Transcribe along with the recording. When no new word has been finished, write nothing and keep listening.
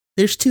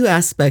there's two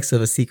aspects of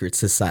a secret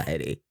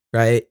society,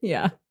 right?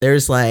 Yeah.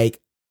 There's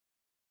like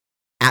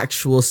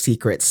actual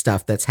secret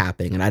stuff that's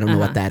happening, and I don't know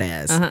what that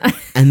is.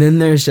 And then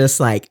there's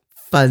just like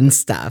fun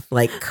stuff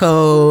like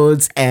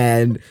codes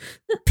and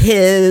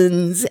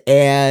pins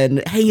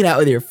and hanging out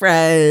with your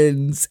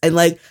friends. And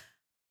like,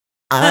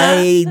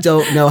 I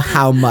don't know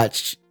how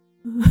much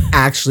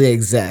actually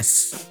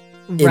exists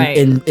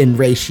in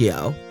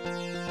ratio.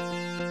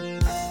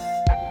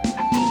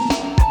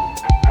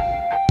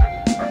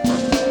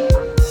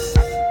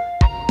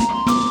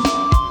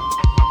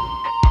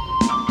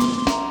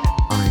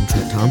 I'm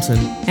Trent Thompson.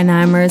 And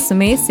I'm Marissa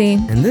Macy.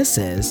 And this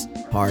is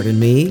Pardon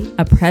Me,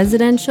 a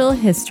presidential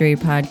history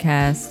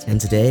podcast. And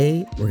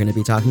today we're going to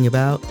be talking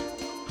about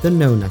the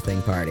Know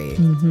Nothing Party.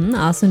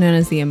 Also known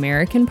as the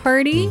American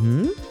Party.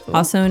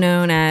 Also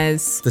known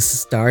as the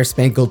Star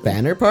Spangled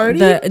Banner Party.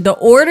 The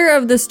Order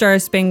of the Star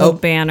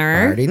Spangled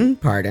Banner.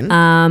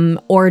 Pardon.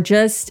 Or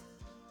just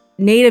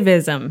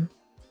nativism.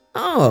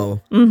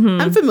 Oh,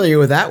 I'm familiar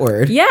with that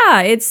word.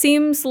 Yeah, it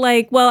seems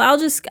like, well, I'll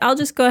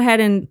just go ahead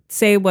and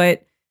say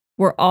what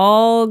we're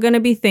all going to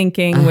be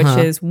thinking, which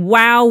is,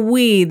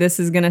 wowee,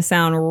 this is going to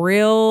sound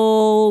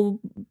real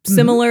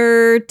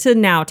similar to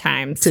now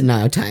times.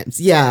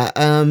 Yeah.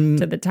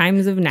 To the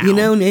times of now. You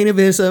know,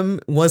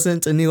 nativism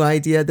wasn't a new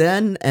idea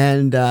then,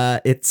 and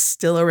it's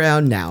still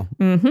around now.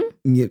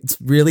 It's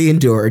really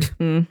endured.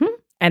 And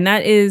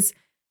that is,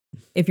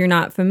 if you're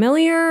not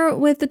familiar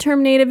with the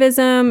term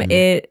nativism,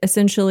 it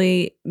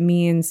essentially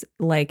means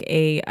like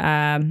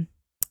a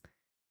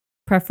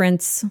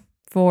preference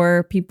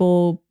for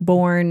people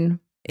born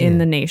in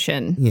the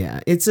nation.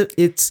 Yeah, it's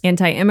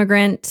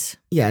anti-immigrant.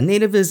 Yeah,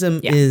 nativism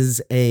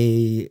is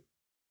a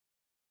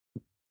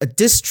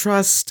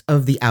distrust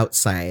of the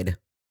outside.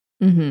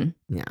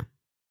 Yeah,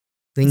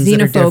 things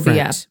xenophobia.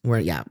 That are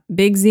different.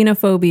 Big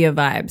xenophobia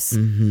vibes.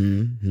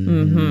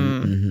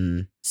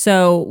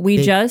 So we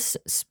just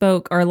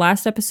spoke. Our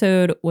last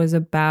episode was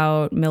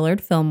about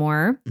Millard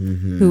Fillmore,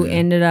 who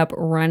ended up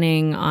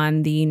running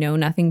on the Know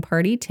Nothing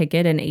Party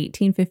ticket in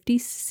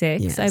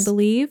 1856, I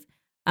believe.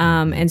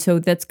 And so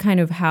that's kind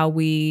of how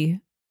we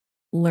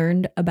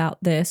learned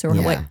about this, or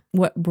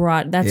what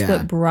brought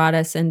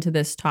us into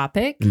this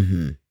topic.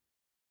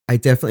 I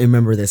definitely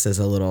remember this as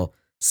a little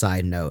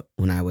side note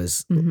when I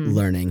was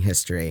learning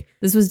history.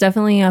 This was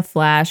definitely a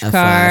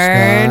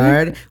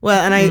flashcard.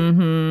 Well,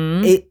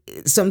 and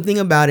something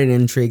about it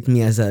intrigued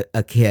me as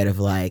a kid of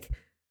like,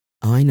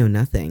 oh, I know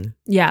nothing.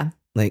 Yeah.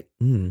 Like,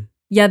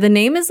 yeah, the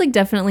name is like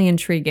definitely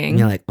intriguing.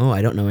 You're like, oh,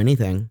 I don't know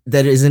anything.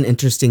 That is an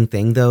interesting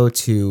thing though,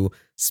 to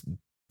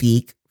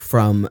speak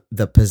from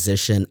the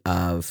position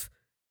of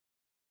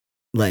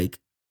like,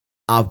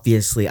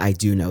 obviously I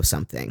do know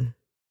something.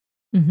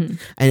 And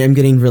I'm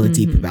getting really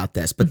deep about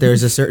this, but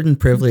there's a certain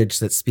privilege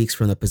that speaks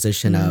from the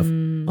position of,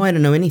 oh, I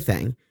don't know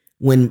anything,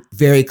 when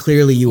very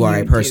clearly you are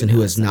a person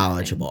who is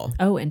knowledgeable.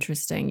 Oh,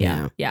 interesting.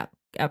 Yeah,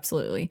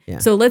 absolutely. Yeah.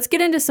 So let's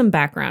get into some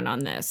background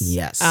on this.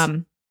 Yes.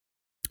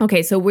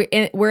 Okay, so we're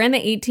in the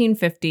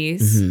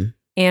 1850s,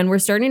 and we're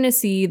starting to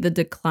see the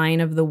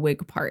decline of the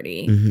Whig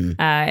Party.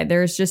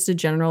 There's just a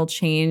general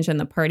change in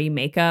the party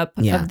makeup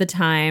of the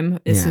time.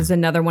 This is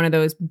another one of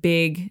those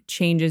big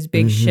changes,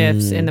 big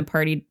shifts in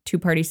the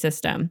two-party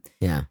system.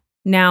 Yeah.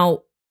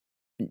 Now,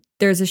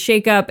 there's a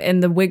shakeup,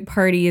 and the Whig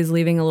Party is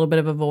leaving a little bit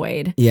of a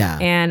void. Yeah.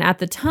 And at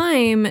the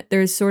time,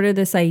 there's sort of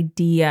this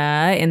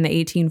idea in the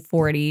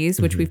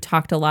 1840s, which we've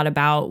talked a lot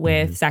about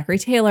with Zachary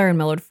Taylor and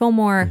Millard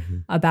Fillmore,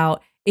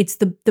 about it's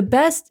the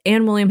best,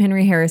 and William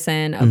Henry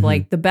Harrison, of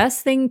like, the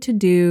best thing to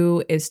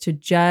do is to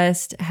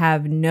just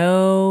have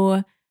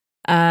no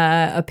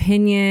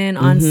opinion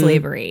on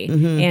slavery,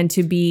 and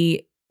to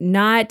be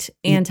not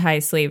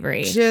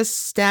anti-slavery.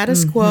 Just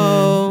status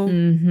quo,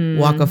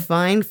 walk a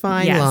fine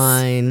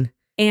line.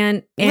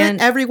 And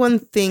let everyone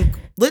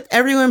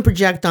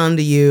project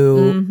onto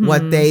you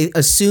what they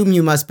assume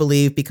you must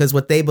believe, because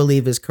what they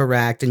believe is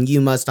correct, and you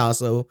must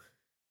also...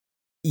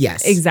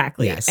 Yes.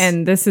 Exactly. Yes.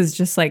 And this is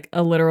just like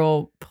a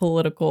literal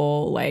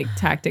political like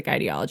tactic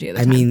ideology at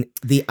the time. I mean,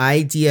 the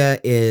idea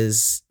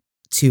is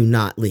to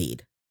not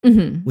lead.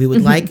 We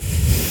would like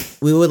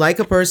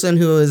a person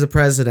who is a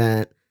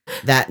president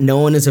that no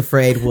one is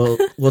afraid will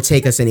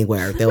take us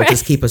anywhere. They'll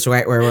just keep us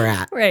right where we're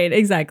at. Right,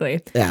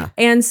 exactly. Yeah.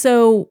 And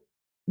so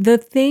the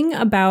thing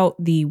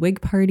about the Whig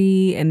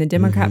Party and the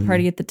Democrat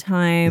Party at the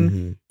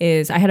time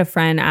is, I had a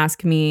friend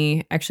ask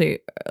me actually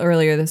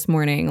earlier this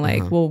morning,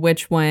 like, well,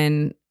 which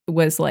one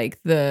was like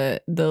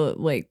the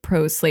like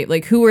pro-slave,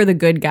 like who were the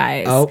good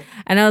guys?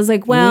 And I was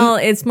like, well,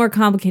 it's more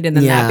complicated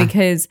than that,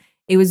 because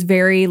it was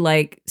very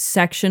like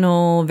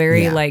sectional,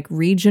 very like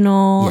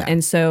regional.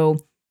 And so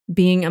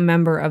being a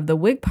member of the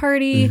Whig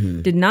Party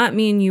did not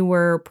mean you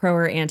were pro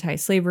or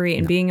anti-slavery,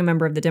 and being a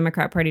member of the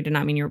Democrat Party did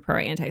not mean you were pro or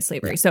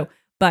anti-slavery. So,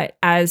 but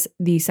as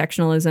the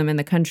sectionalism in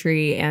the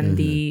country and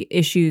the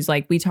issues,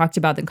 like we talked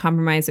about the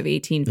Compromise of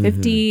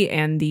 1850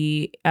 and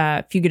the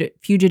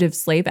Fugitive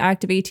Slave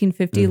Act of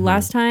 1850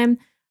 last time,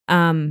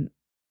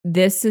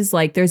 this is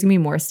like, there's gonna be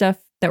more stuff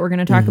that we're going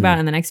to talk about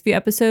in the next few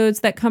episodes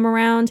that come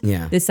around,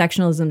 this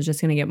sectionalism is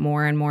just going to get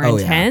more and more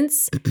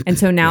intense. And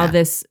so now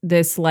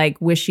this like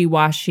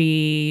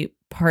wishy-washy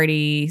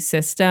party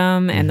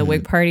system and the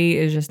Whig Party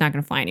is just not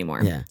going to fly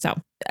anymore. So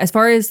as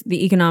far as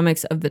the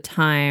economics of the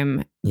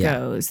time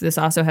goes, this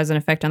also has an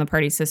effect on the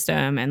party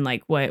system and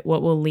like what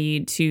will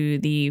lead to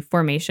the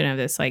formation of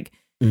this like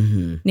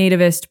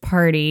nativist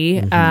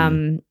party.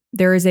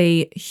 There is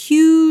a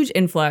huge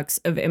influx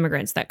of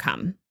immigrants that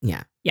come.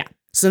 Yeah.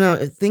 So now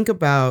think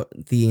about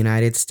the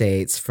United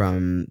States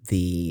from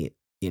the,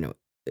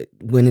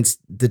 when it's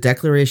the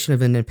Declaration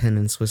of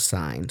Independence was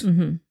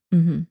signed.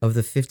 Of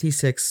the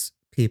 56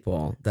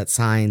 people that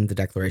signed the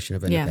Declaration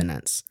of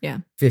Independence,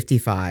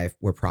 55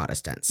 were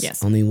Protestants.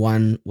 Yes. Only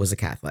one was a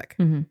Catholic.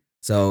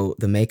 So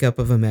the makeup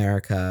of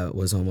America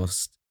was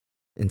almost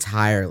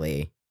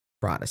entirely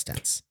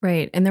Protestants.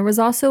 Right. And there was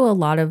also a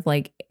lot of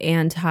like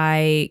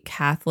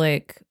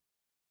anti-Catholic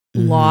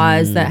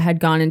laws that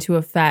had gone into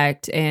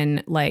effect.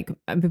 And like,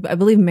 I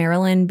believe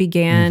Maryland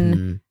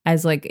began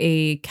as like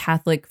a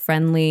Catholic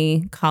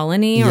friendly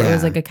colony, or it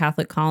was like a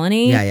Catholic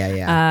colony.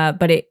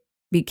 But it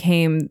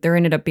became, there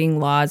ended up being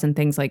laws and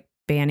things like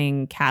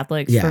banning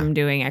Catholics from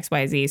doing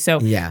XYZ.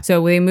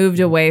 So they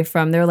moved away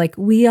from, they're like,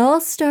 we all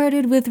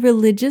started with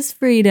religious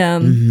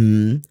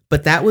freedom.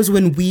 But that was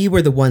when we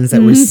were the ones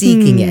that were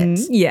seeking it.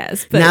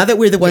 Yes. But now that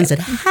we're the ones that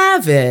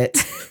have it,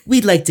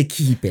 we'd like to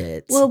keep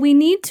it. Well, we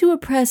need to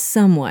oppress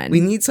someone.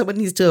 Someone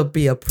needs to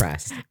be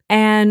oppressed.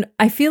 And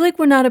I feel like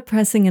we're not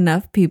oppressing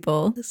enough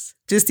people.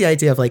 Just the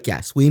idea of like,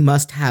 yes, we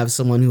must have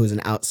someone who is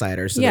an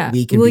outsider so that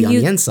we can be on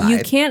the inside.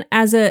 You can't,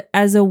 as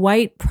a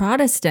white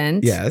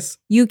Protestant,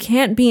 you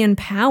can't be in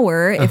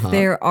power if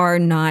there are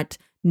not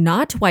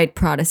white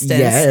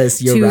Protestants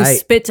to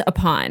spit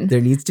upon.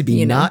 There needs to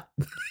be not.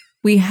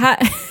 We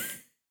had,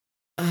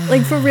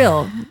 like for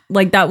real,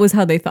 like that was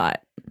how they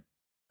thought.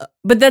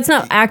 But that's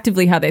not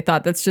actively how they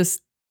thought. That's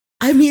just,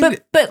 I mean,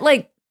 but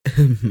like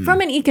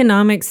from an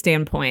economic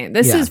standpoint,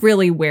 this is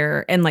really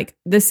where, and like,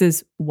 this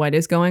is what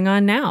is going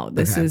on now.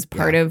 This is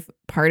part of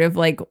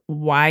like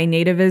why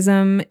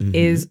nativism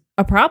is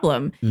a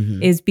problem,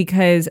 is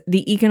because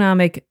the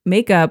economic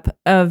makeup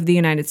of the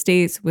United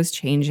States was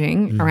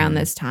changing around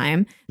this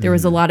time. There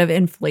was a lot of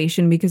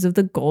inflation because of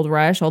the gold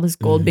rush, all this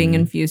gold being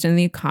infused in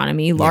the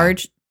economy,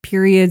 large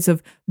periods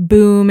of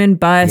boom and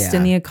bust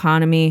in the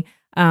economy.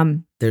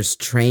 There's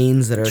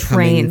trains that are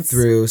coming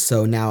through.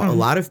 So now a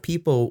lot of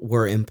people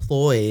were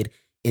employed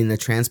in the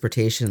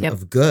transportation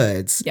of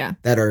goods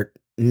that are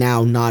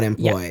now not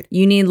employed.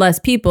 You need less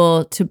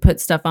people to put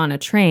stuff on a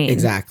train.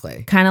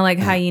 Exactly. Kind of like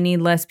how you need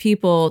less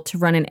people to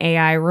run an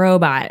AI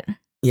robot.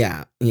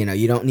 Yeah.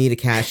 You don't need a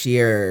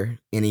cashier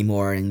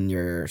anymore in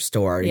your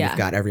store. You've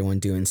got everyone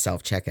doing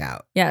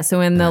self-checkout. Yeah.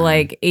 So in the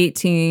like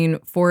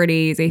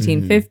 1840s,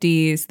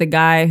 1850s, the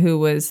guy who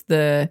was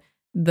the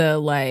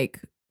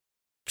like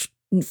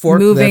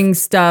moving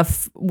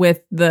stuff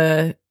with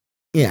the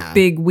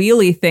big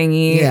wheelie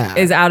thingy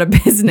is out of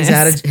business.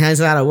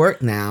 He's out of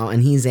work now,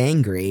 and he's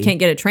angry. Can't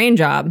get a train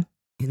job.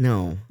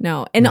 No.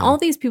 And all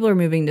these people are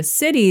moving to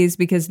cities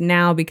because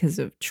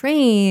of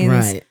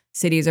trains,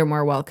 cities are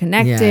more well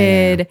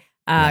connected.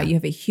 You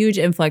have a huge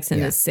influx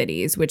into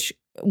cities, which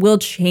will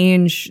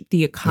change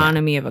the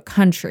economy of a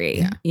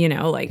country.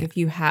 If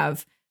you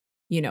have,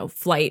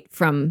 flight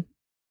from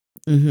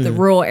the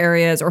rural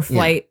areas or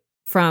flight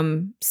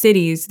from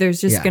cities, there's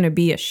just going to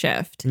be a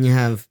shift. And you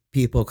have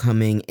people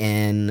coming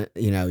in,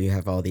 you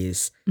have all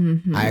these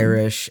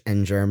Irish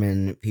and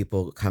German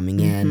people coming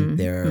in.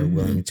 They're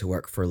willing to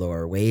work for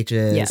lower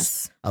wages.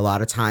 Yes. A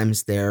lot of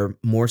times they're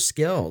more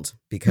skilled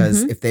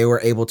because if they were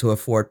able to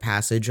afford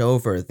passage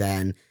over,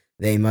 then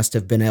they must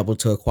have been able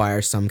to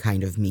acquire some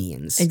kind of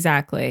means.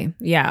 Exactly.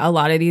 Yeah. A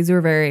lot of these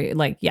were very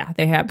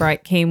they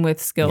came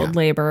with skilled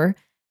labor.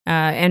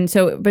 And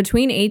so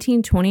between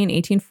 1820 and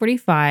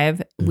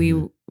 1845,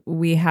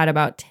 we had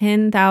about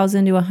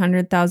 10,000 to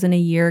 100,000 a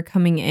year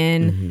coming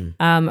in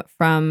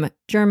from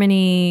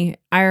Germany,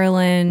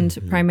 Ireland,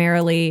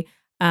 primarily.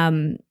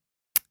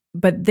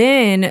 But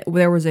then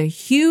there was a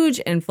huge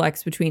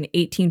influx between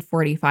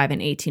 1845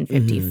 and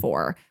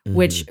 1854,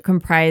 which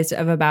comprised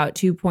of about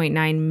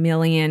 2.9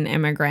 million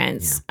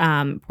immigrants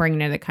pouring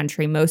into the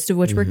country, most of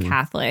which were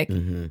Catholic.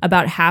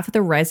 About half of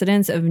the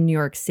residents of New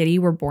York City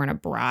were born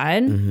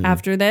abroad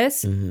after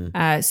this.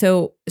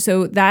 So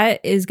that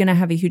is going to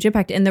have a huge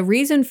impact. And the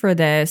reason for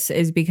this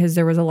is because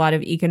there was a lot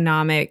of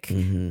economic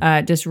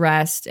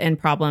distress and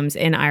problems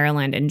in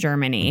Ireland and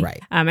Germany. Right.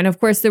 And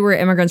of course, there were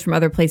immigrants from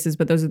other places,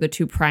 but those are the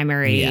two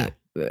primary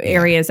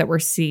areas that we're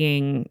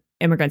seeing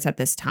immigrants at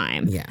this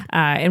time.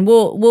 And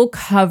we'll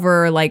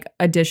cover like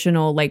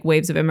additional like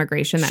waves of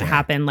immigration that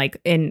happen like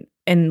in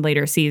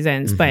later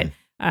seasons. But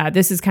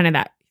this is kind of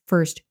that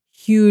first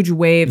huge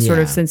wave sort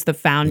of since the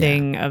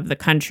founding of the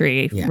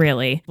country,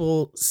 really.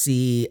 People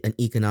see an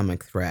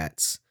economic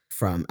threat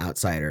from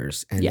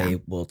outsiders and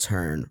they will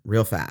turn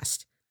real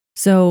fast.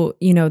 So,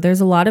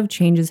 there's a lot of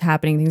changes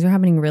happening. Things are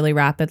happening really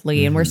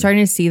rapidly. And we're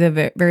starting to see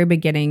the very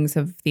beginnings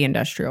of the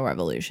Industrial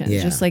Revolution.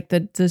 Just like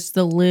the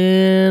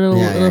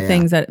little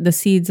things that the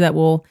seeds that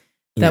will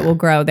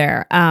grow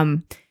there.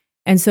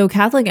 And so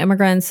Catholic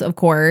immigrants, of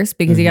course,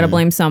 because you got to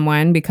blame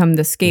someone, become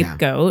the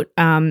scapegoat.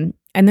 And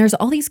there's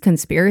all these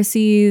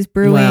conspiracies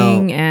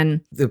brewing,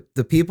 and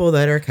the people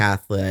that are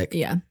Catholic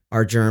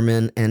are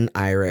German and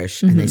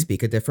Irish, and they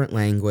speak a different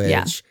language.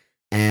 Yeah.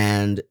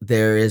 And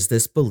there is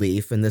this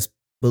belief, and this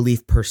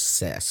belief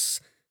persists,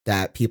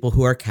 that people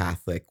who are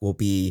Catholic will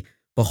be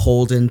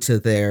beholden to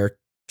their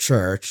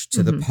church,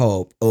 to the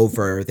Pope,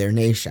 over their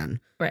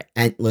nation. Right.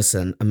 And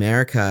listen,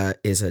 America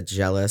is a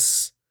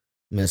jealous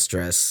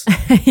mistress.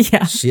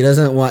 Yeah. She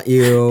doesn't want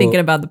you thinking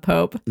about the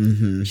Pope.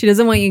 She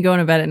doesn't want you going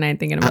to bed at night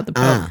thinking about the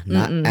Pope.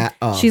 Not at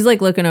all. She's like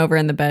looking over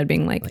in the bed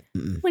being like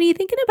what are you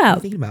thinking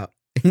about? What are you thinking about?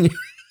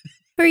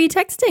 Who are you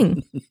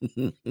texting?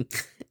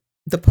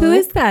 The Pope? Who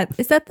is that?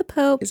 Is that the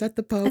Pope? Is that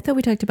the Pope? I thought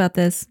we talked about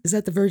this. Is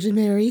that the Virgin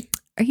Mary?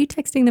 Are you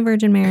texting the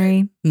Virgin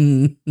Mary?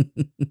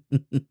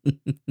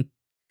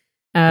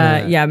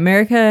 Yeah,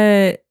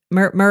 America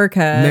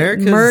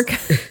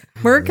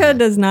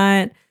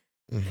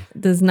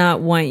does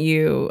not want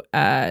you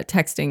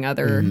texting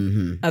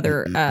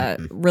other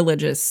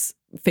religious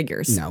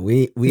figures. No,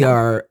 we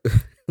are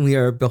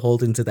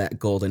beholden to that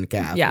golden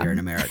calf here in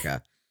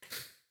America.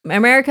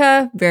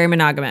 America, very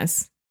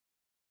monogamous.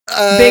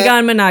 Big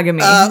on monogamy.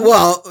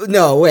 Well,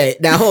 no, wait.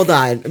 Now, hold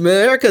on.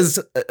 America's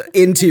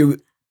into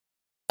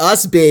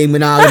us being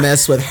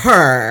monogamous with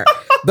her,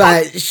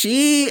 but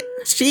she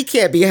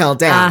can't be held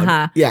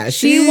down. Yeah,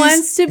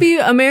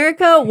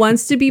 America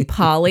wants to be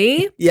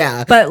poly.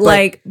 Yeah, but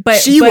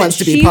she wants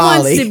to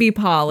be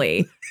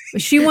poly.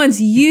 She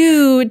wants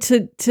you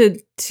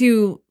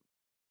to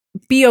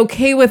be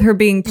okay with her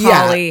being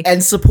poly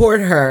and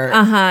support her.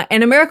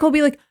 And America will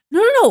be like,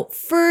 no,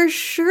 for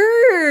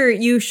sure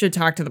you should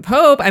talk to the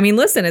Pope. I mean,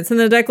 listen, it's in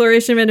the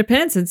Declaration of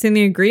Independence. It's in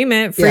the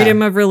agreement,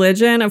 freedom of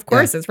religion. Of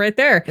course, it's right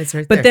there. It's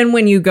right there. But then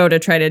when you go to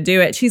try to do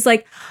it, she's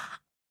like,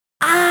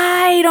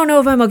 I don't know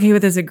if I'm okay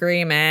with this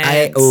agreement.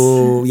 Yeah,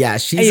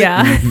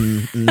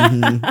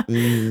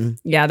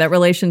 that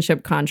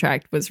relationship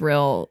contract is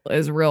real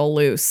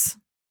loose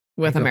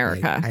with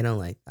America. I don't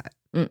like that.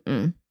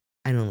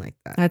 I don't like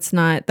that. That's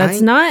not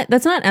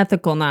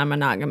ethical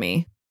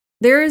non-monogamy.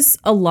 There's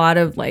a lot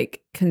of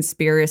like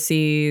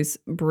conspiracies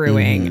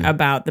brewing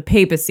about the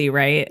papacy,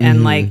 right?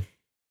 And like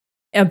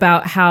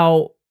about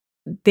how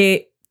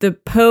the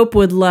Pope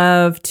would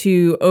love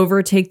to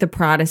overtake the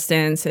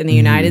Protestants in the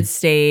United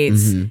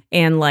States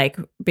and like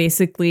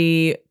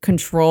basically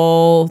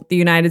control the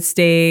United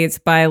States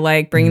by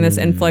like bringing this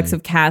influx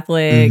of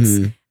Catholics.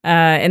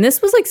 And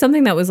this was like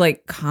something that was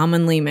like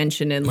commonly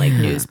mentioned in like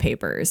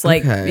newspapers.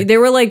 Like they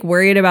were like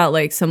worried about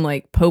like some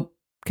like Pope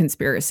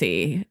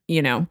conspiracy,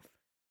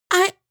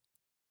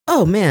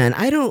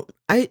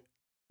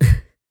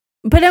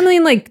 But I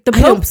mean, like, the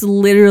Pope's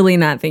literally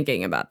not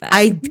thinking about that.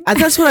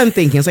 That's what I'm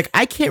thinking. It's like,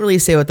 I can't really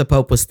say what the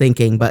Pope was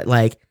thinking, but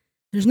like,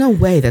 there's no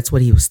way that's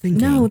what he was thinking.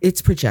 No.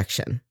 It's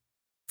projection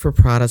for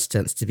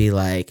Protestants to be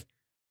like,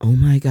 oh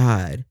my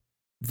God,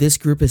 this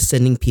group is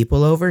sending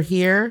people over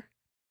here.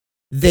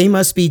 They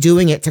must be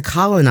doing it to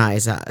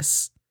colonize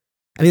us.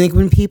 I mean, like,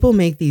 when people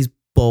make these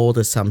bold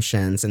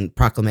assumptions and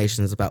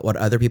proclamations about what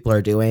other people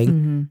are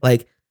doing,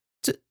 like,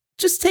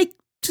 just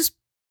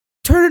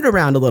turn it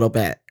around a little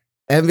bit.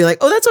 And be like,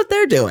 oh, that's what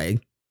they're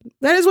doing.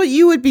 That is what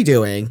you would be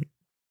doing.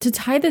 To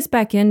tie this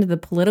back into the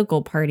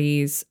political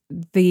parties,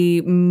 the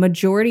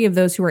majority of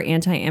those who were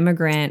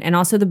anti-immigrant and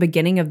also the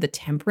beginning of the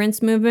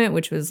temperance movement,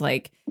 which was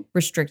like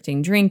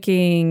restricting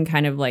drinking,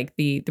 kind of like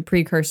the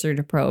precursor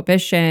to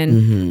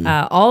prohibition.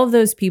 All of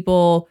those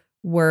people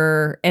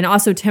were, and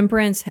also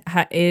temperance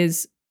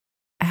has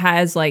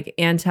like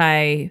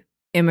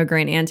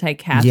anti-immigrant,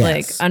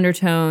 anti-Catholic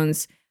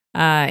undertones.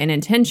 And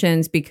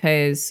intentions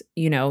because,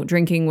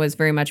 drinking was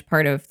very much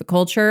part of the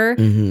culture.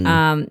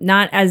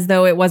 Not as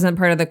though it wasn't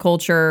part of the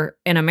culture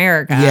in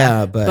America.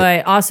 Yeah,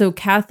 but also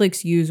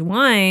Catholics use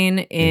wine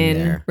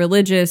in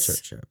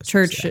religious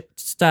church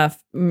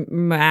stuff.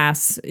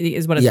 Mass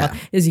is what it's called.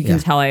 As you can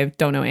tell, I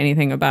don't know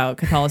anything about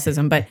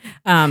Catholicism, but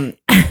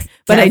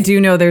I do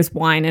know there's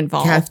wine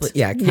involved.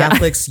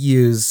 Catholics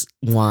use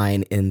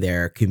wine in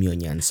their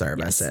communion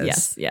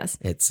services. Yes.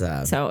 It's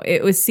so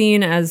it was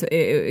seen as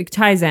it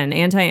ties in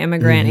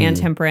anti-immigrant and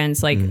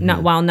temperance, like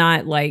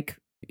not like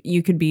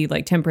you could be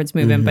like temperance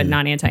movement, but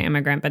not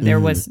anti-immigrant. But there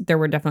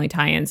were definitely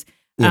tie-ins.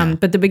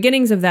 But the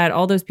beginnings of that,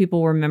 all those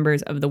people were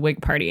members of the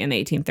Whig Party in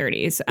the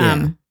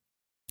 1830s.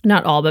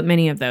 Not all, but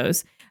many of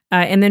those.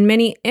 And then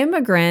many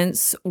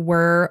immigrants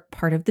were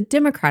part of the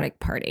Democratic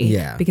Party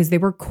because they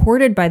were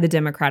courted by the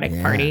Democratic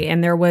Party.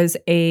 And there was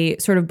a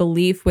sort of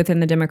belief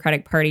within the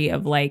Democratic Party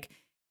of like,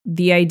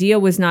 the idea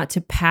was not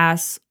to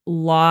pass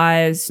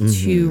laws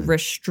to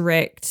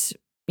restrict,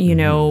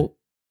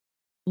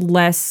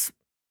 less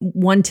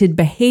wanted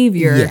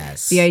behavior.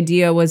 Yes. The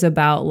idea was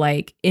about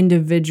like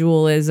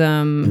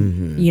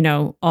individualism, you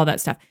know, all that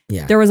stuff.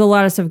 Yeah. There was a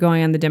lot of stuff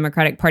going on in the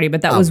Democratic Party,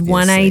 but that was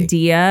one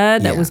idea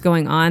that was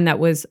going on that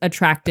was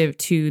attractive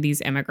to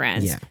these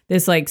immigrants. Yeah.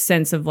 This like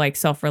sense of like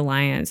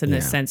self-reliance and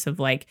this sense of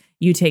like,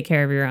 you take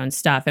care of your own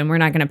stuff and we're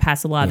not going to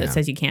pass a law that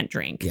says you can't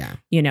drink,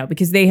 you know,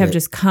 because they have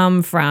just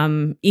come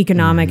from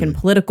economic and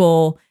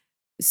political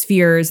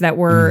spheres that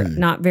were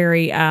not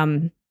very,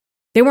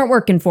 they weren't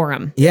working for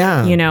them.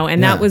 Yeah. You know,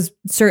 and that was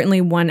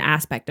certainly one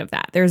aspect of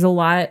that. There's a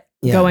lot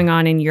going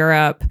on in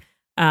Europe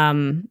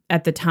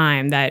at the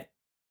time that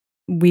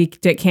we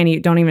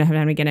don't even have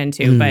time to get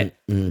into. But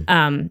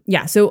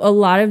so a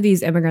lot of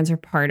these immigrants are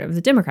part of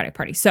the Democratic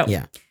Party. So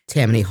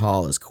Tammany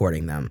Hall is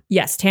courting them.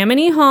 Yes,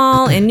 Tammany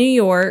Hall in New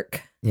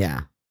York.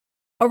 Yeah.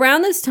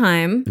 Around this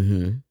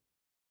time,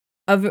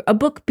 a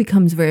book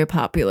becomes very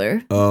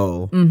popular.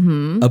 Oh,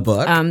 a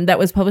book? That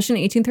was published in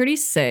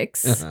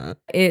 1836.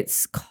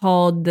 It's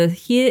called The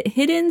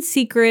Hidden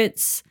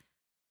Secrets,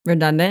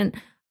 redundant,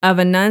 of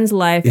a Nun's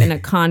Life in a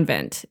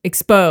Convent,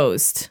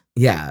 Exposed.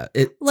 Yeah.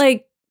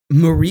 Like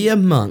Maria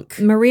Monk.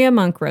 Maria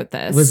Monk wrote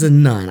this. Was a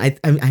nun.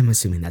 I'm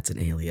assuming that's an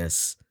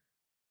alias.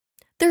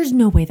 There's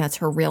no way that's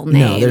her real name.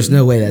 No, there's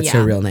no way that's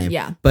her real name.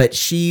 Yeah. But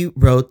she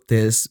wrote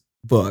this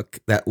book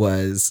that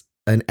was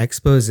an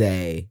expose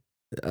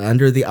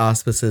under the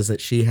auspices that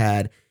she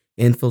had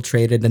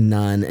infiltrated a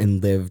nun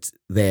and lived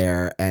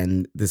there,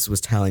 and this was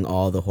telling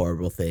all the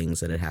horrible things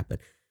that had happened.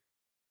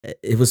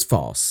 It was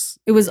false.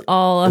 It was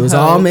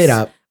all made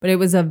up. But it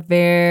was a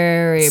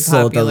very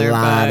popular book. Sold a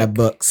lot of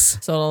books.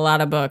 Sold a lot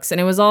of books. And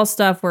it was all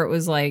stuff where it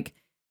was like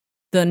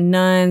the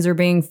nuns are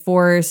being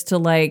forced to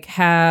like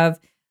have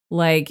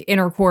like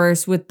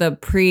intercourse with the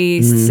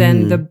priests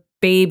and the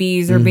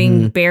babies are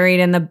being buried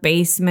in the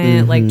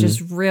basement. Like just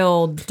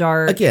real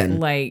dark. Again,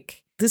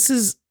 like this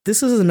is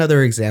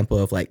another example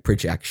of like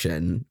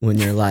projection when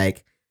you're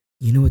like,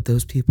 you know what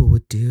those people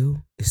would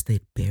do is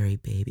they'd bury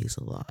babies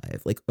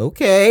alive. Like,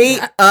 okay.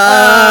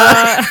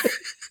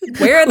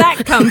 Where'd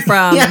that come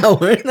from? Yeah,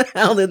 where the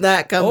hell did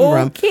that come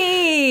from?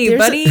 Okay,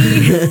 buddy.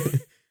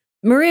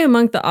 Maria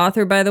Monk, the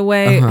author, by the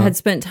way, had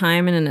spent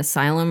time in an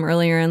asylum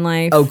earlier in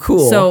life. Oh,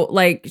 cool. So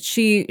like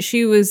she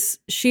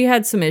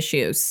had some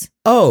issues.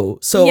 Oh,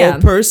 so a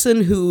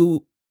person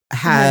who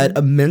had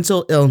a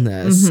mental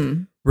illness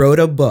wrote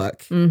a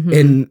book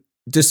and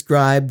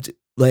described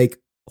like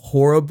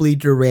horribly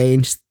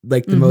deranged,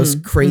 like the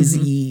most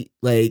crazy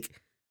like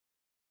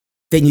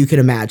thing you can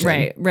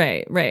imagine.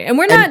 Right. And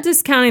we're not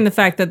discounting the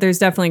fact that there's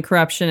definitely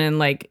corruption and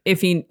like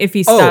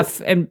iffy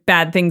stuff and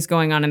bad things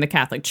going on in the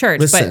Catholic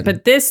Church. Listen,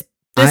 but this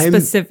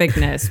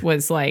specificness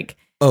was like,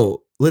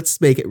 oh,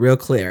 let's make it real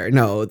clear.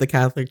 No, the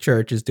Catholic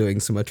Church is doing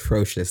some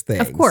atrocious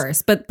things. Of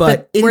course, but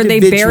were they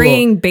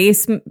burying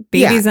babies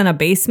in a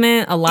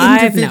basement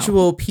alive?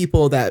 Individual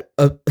people that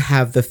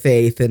have the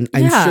faith, and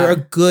I'm sure a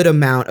good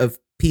amount of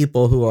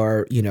people who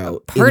are, you know,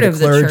 part of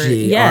the clergy,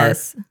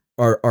 yes,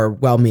 are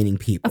well-meaning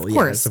people. Of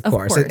course, yes, of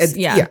course.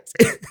 And,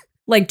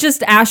 like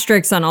just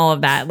asterisks on all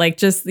of that. Like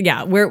just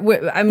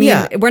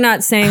we're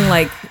not saying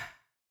like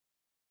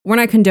we're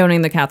not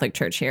condoning the Catholic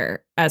Church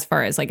here as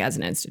far as like as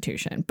an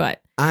institution,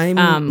 but we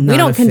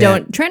don't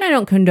condone. Trey and I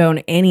don't condone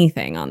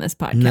anything on this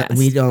podcast. No,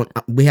 we don't.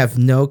 We have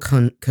no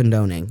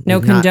condoning.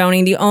 No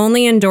condoning. The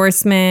only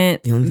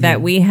endorsement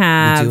that we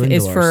have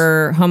is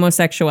for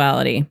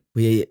homosexuality.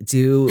 We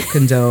do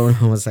condone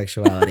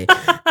homosexuality.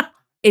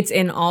 It's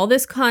in all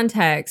this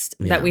context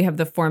that we have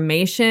the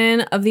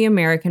formation of the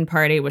American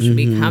Party, which would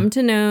be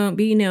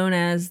known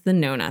as the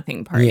Know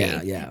Nothing Party.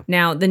 Yeah.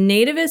 Now, the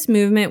nativist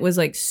movement was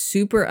like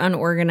super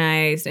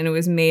unorganized, and it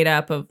was made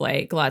up of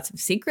like lots of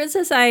secret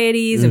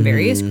societies and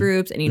various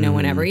groups. And you know,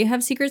 whenever you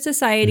have secret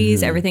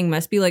societies, everything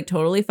must be like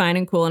totally fine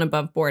and cool and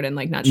above board and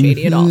like not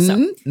shady at all.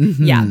 So,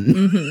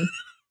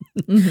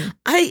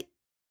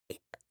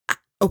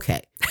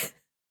 Okay.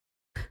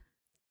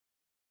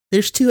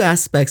 There's two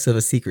aspects of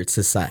a secret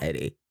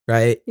society,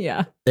 right?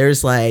 Yeah.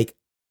 There's like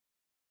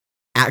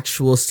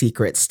actual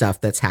secret stuff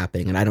that's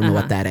happening, and I don't know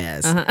what that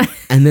is.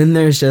 And then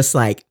there's just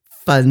like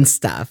fun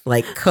stuff,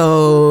 like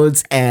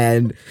codes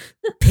and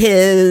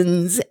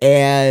pins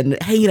and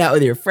hanging out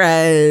with your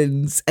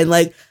friends. And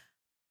like,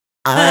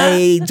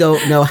 I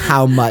don't know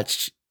how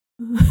much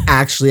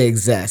actually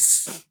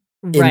exists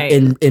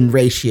in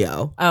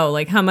ratio. Oh,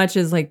 like how much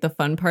is like the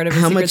fun part of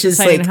a secret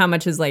society and how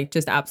much is like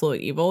just absolute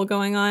evil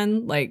going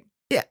on? Like,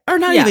 yeah, or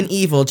not even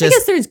evil. Just I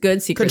guess there's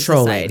good secret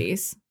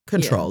societies.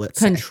 Control it.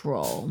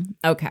 Control.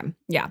 Okay.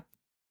 Yeah.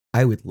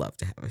 I would love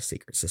to have a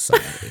secret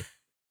society.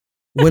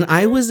 When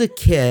I was a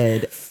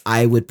kid,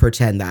 I would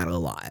pretend that a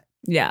lot.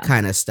 Yeah.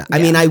 Kind of stuff.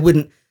 I mean, I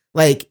wouldn't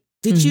like.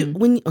 Did you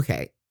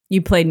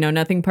You played Know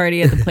Nothing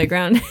Party at the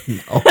playground?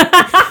 No.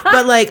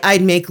 But like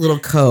I'd make little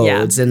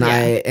codes and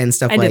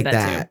stuff like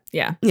that. Too.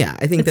 Yeah. Yeah.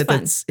 I think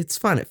it's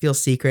fun. It feels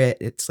secret.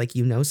 It's like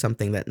you know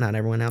something that not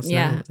everyone else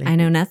knows. I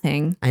know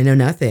nothing. I know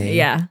nothing.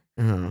 Yeah.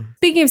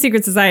 Speaking of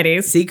secret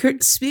societies.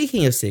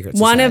 Speaking of secret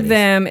societies. One of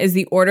them is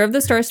the Order of the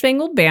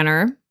Star-Spangled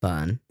Banner.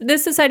 Fun.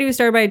 This society was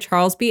started by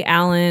Charles B.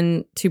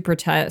 Allen to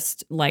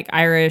protest like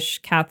Irish,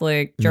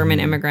 Catholic, German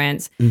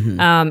immigrants.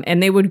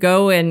 And they would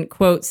go and,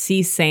 quote,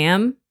 see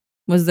Sam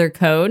was their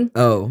code.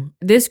 Oh.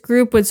 This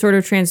group would sort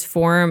of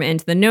transform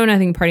into the Know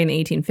Nothing Party in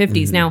the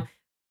 1850s. Now,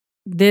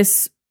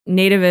 this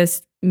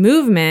nativist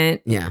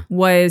movement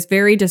was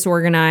very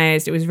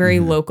disorganized. It was very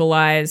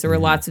localized. There were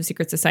lots of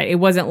secret society. It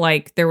wasn't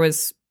like they were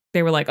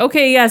like,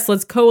 okay, yes,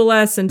 let's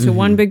coalesce into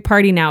one big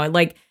party now. It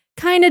like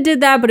kind of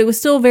did that, but it was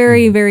still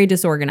very, very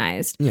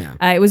disorganized. Yeah.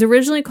 It was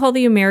originally called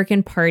the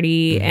American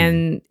Party,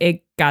 and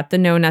it got the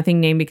Know Nothing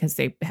name because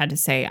they had to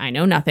say, I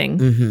know nothing,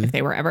 if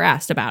they were ever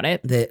asked about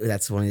it.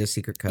 That's one of the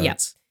secret codes. Yep.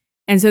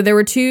 And so there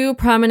were two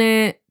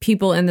prominent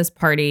people in this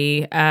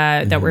party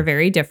that were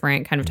very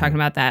different, kind of talking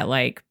about that,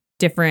 like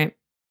different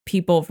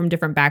people from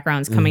different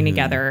backgrounds coming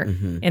together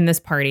in this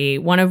party.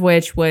 One of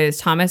which was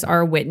Thomas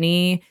R.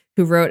 Whitney,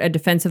 who wrote A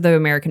Defense of the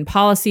American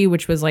Policy,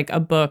 which was like a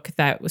book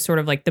that was sort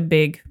of like the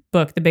big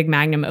book, the big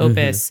magnum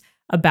opus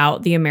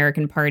about the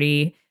American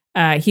Party.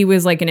 He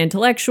was like an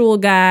intellectual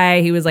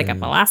guy. He was like a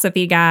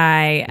philosophy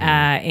guy.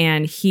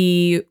 And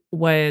he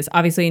was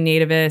obviously a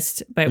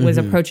nativist, but was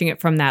approaching it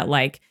from that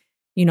like,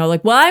 you know,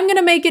 like, well, I'm going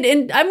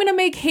to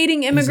make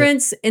hating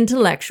immigrants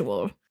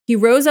intellectual. He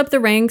rose up the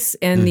ranks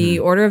in the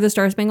Order of the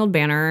Star-Spangled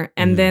Banner.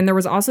 And then there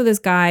was also this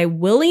guy,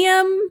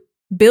 William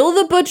Bill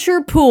the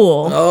Butcher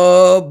Poole.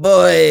 Oh,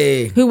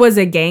 boy. Who was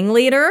a gang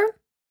leader,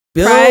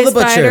 prize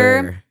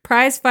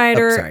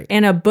fighter,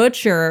 and a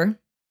butcher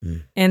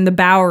in the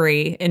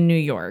Bowery in New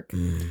York.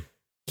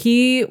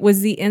 He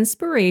was the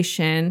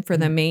inspiration for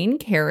the main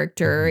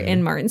character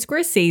in Martin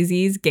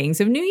Scorsese's Gangs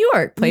of New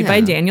York, played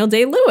by Daniel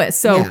Day-Lewis.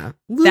 So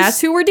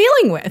that's who we're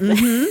dealing with.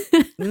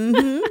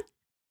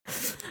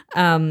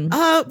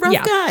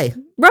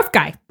 Rough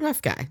guy.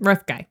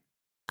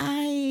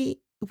 I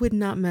would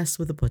not mess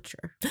with a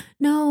butcher.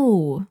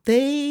 No.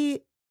 They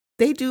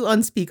do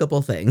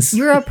unspeakable things.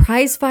 You're a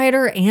prize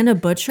fighter and a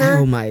butcher?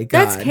 Oh my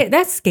God.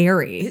 That's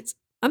scary.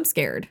 I'm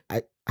scared.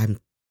 I'm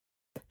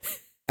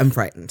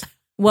frightened.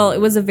 Well, it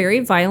was a very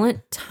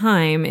violent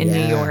time in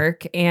New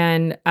York,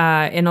 and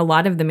in a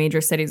lot of the major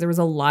cities, there was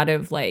a lot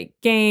of like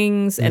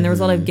gangs, and there was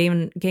a lot of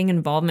gang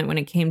involvement when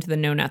it came to the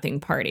Know Nothing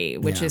Party,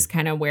 which is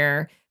kind of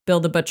where Bill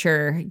the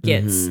Butcher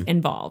gets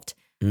involved.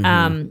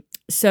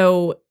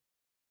 So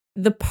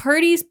the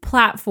party's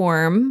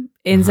platform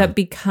ends up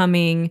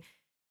becoming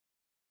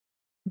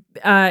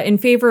in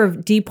favor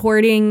of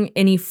deporting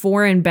any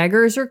foreign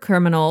beggars or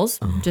criminals.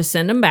 Just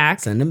send them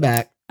back.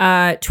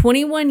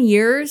 21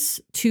 years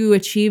to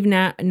achieve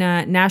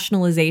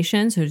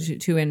nationalization, so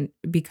to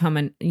become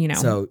a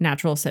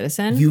natural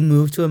citizen. You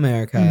move to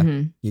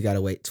America, you got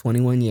to wait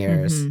 21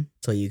 years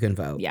till you can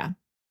vote. Yeah,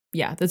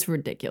 that's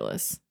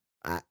ridiculous.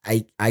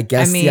 I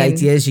guess the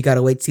idea is you got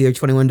to wait till you're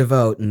 21 to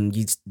vote, and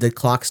the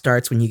clock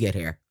starts when you get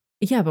here.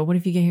 Yeah, but what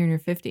if you get here and you're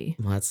 50?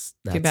 Well, that's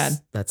too bad.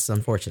 That's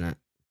unfortunate.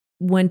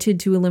 Wanted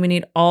to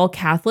eliminate all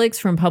Catholics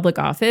from public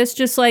office.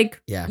 Just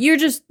like,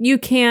 you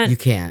can't.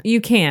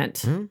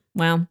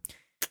 Well,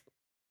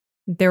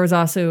 there was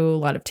also a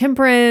lot of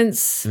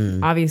temperance.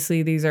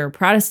 Obviously, these are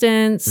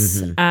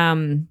Protestants.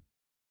 And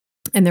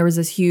there was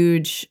this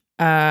huge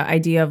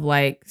idea of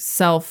like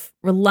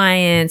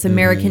self-reliance,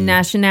 American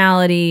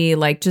nationality,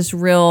 like just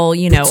real,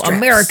 bootstraps.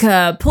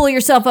 America, pull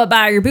yourself up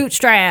out of your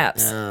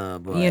bootstraps. Oh,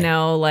 boy.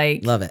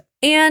 Love it.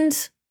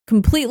 And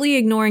completely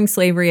ignoring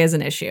slavery as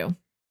an issue.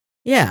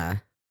 Yeah.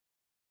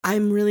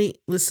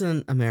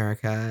 Listen,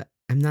 America,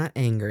 I'm not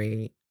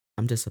angry.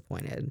 I'm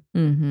disappointed. I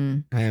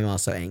am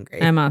also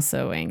angry. I'm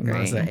also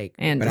angry.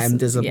 But I'm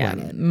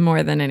disappointed.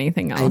 More than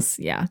anything else.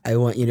 I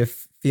want you to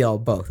feel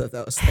both of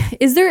those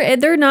things. Are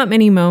there not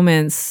many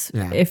moments,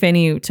 if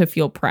any, to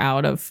feel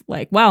proud of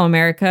like, wow,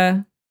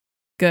 America,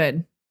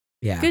 good.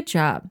 Yeah. Good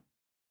job.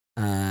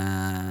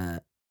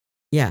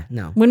 Yeah,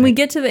 no.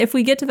 If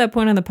we get to that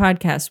point on the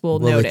podcast, we'll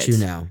note let you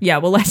know. Yeah,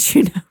 we'll let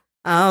you know.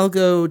 I'll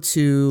go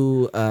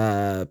to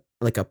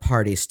like a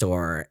party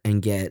store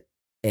and get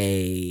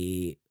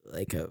a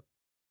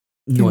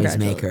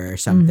noisemaker or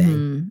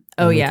something.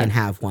 Oh, we can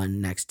have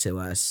one next to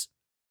us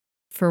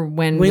for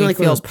when we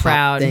feel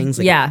proud. Things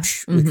like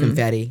with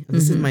confetti.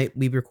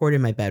 We record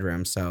in my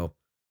bedroom, so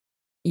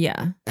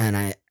yeah. And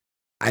I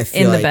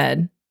feel in the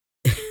bed,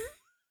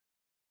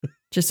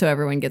 just so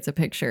everyone gets a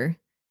picture.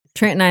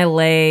 Trent and I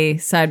lay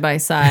side by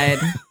side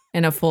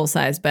in a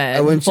full-size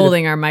bed,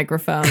 holding our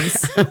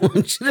microphones. I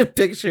want you to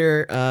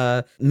picture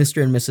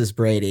Mr. and Mrs.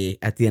 Brady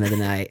at the end of the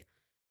night.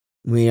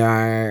 We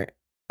are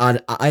on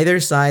either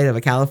side of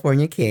a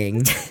California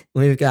king.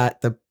 We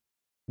got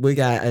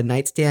a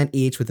nightstand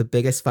each with the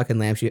biggest fucking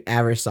lamps you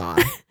ever saw.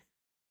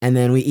 And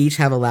then we each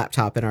have a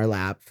laptop in our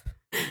lap.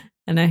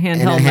 And a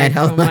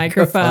handheld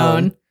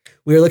microphone.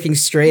 We're looking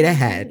straight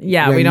ahead.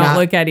 Yeah, we don't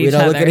look at each other.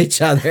 We don't look at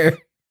each other.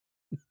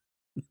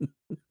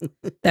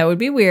 That would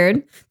be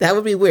weird.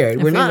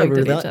 We're not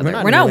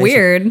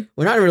weird.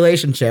 We're not in a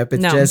relationship.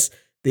 It's just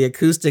the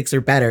acoustics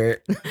are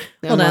better.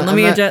 Hold on.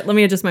 Let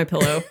me adjust my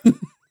pillow.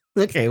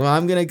 Okay, well,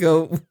 I'm going to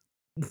go.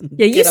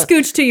 Yeah, you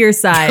scooch to your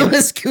side. I'm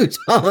going to scooch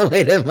all the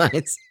way to my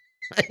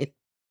side.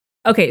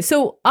 Okay,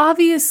 so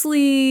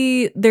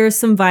obviously there's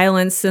some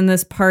violence in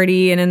this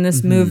party and in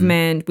this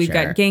movement. We've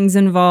got gangs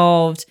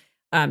involved.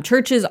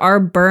 Churches are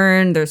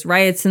burned. There's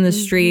riots in the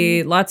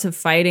street. Lots of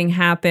fighting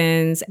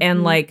happens.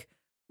 And like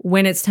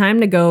when it's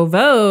time to go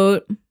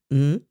vote,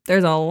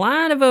 there's a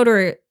lot of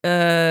voter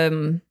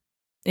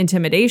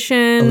intimidation.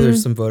 Oh,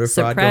 there's some voter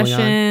fraud going on.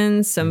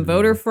 Suppression, some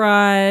voter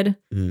fraud.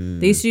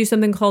 They used to do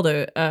something called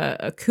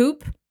a coup.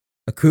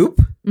 A coup?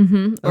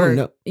 Mm-hmm. Oh,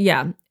 no.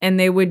 Yeah. And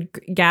they would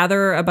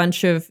gather a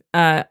bunch of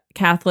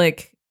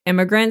Catholic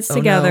immigrants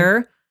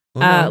together,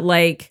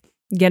 like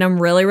get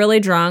them really, really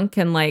drunk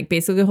and like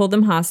basically hold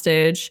them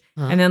hostage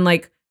and then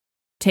like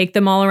take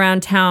them all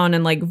around town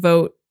and like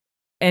vote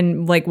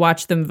and like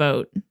watch them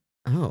vote.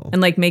 Oh.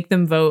 And like make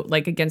them vote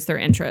like against their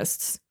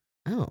interests.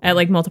 Oh. At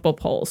like multiple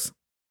polls.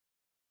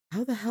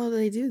 How the hell do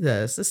they do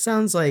this? This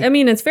sounds like... I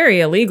mean, it's very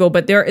illegal,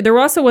 but there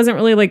also wasn't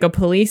really like a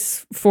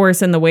police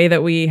force in the way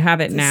that we have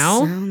it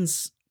now.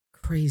 Sounds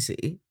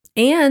crazy.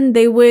 And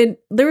there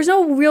was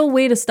no real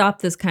way to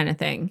stop this kind of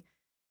thing.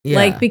 Yeah.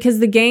 Like, because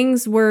the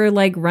gangs were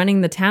like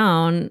running the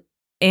town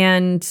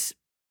and,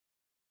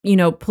 you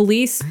know,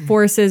 police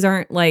forces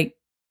aren't like,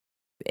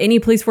 any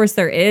police force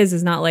there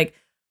is not like,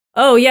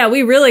 oh yeah,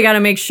 we really got to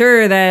make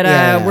sure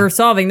that we're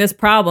solving this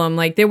problem.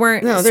 Like they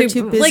weren't, they're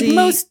too busy.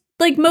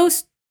 Like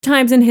most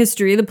times in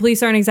history, the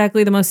police aren't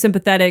exactly the most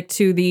sympathetic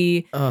to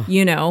the,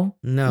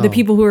 the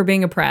people who are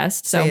being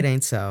oppressed. So say it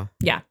ain't so.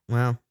 Yeah.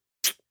 Well.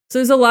 So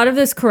there's a lot of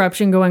this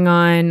corruption going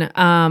on,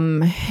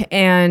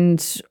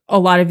 and a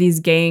lot of these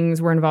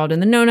gangs were involved in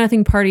the Know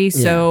Nothing Party.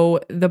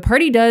 So the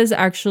party does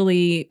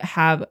actually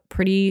have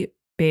pretty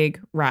big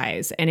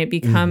rise, and it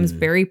becomes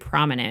very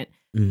prominent.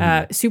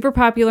 Super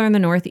popular in the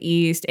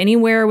Northeast,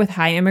 anywhere with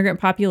high immigrant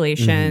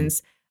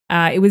populations.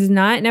 It was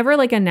never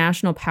like a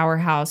national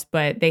powerhouse,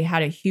 but they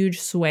had a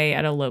huge sway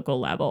at a local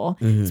level,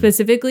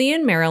 specifically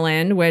in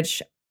Maryland,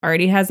 which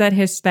already has that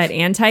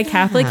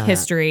anti-Catholic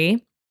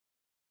history.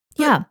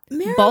 Yeah.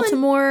 Maryland,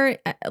 Baltimore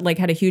like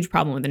had a huge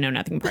problem with the Know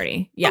Nothing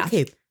Party. Yeah.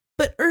 Okay.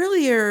 But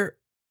earlier,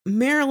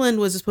 Maryland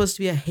was supposed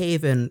to be a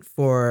haven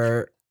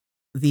for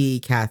the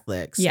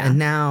Catholics. Yeah. And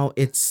now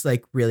it's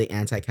like really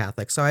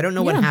anti-Catholic. So I don't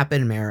know what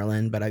happened in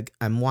Maryland, but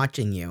I'm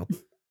watching you.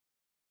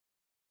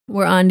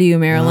 We're on to you,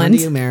 Maryland. On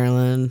to you,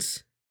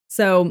 Maryland.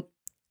 So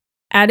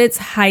at its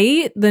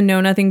height, the Know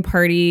Nothing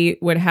Party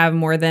would have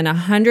more than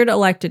 100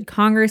 elected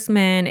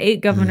congressmen, 8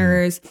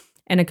 governors,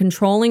 and a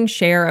controlling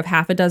share of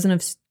half a dozen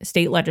of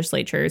state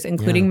legislatures,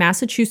 including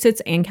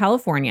Massachusetts and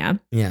California.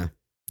 Yeah.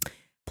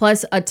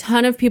 Plus a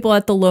ton of people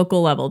at the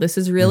local level. This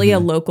is really a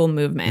local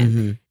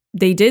movement.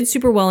 They did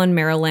super well in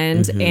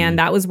Maryland, and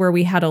that was where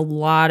we had a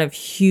lot of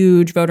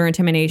huge voter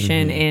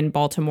intimidation in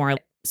Baltimore.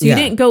 So you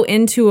didn't go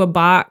into a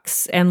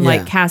box and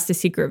like cast a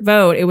secret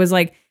vote. It was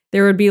like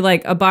there would be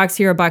like a box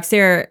here, a box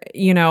there,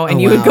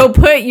 and you would go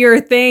put your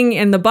thing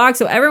in the box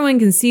so everyone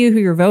can see who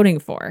you're voting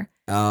for.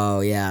 Oh,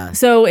 yeah.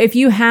 So if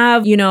you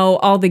have,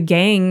 all the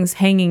gangs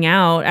hanging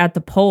out at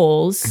the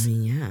polls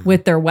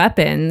with their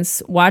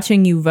weapons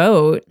watching you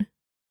vote.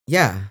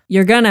 Yeah.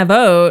 You're going to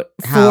vote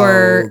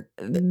for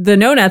the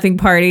Know Nothing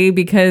Party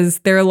because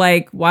they're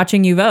like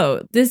watching you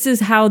vote. This is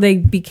how they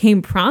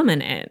became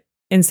prominent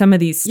in some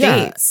of these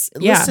states.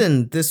 Yeah.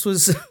 Listen, this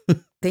was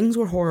things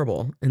were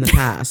horrible in the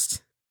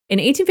past. In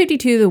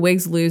 1852, the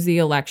Whigs lose the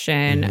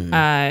election.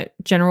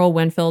 General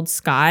Winfield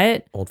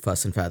Scott, old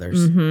fuss and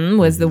feathers,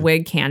 was the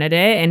Whig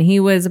candidate, and he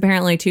was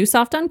apparently too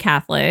soft on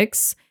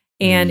Catholics.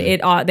 And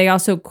they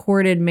also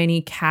courted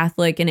many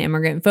Catholic and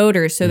immigrant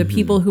voters. So the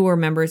people who were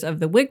members of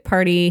the Whig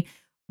Party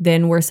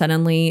then were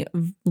suddenly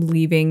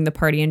leaving the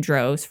party in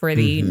droves for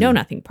the Know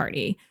Nothing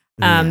Party.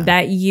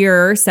 That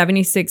year,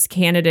 76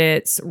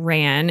 candidates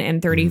ran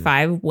and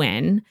 35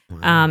 win.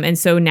 Wow. And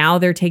so now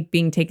they're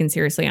being taken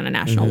seriously on a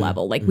national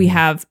level. Like we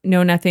have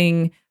Know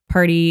Nothing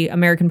Party,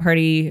 American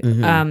Party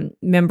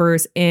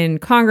members in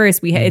Congress.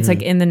 It's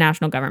like in the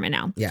national government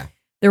now. Yeah.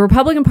 The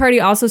Republican Party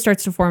also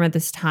starts to form at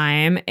this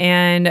time.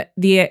 And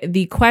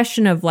the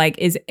question of like,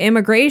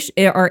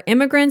 are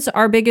immigrants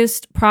our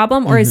biggest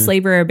problem or is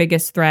slavery our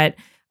biggest threat?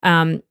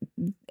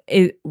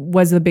 It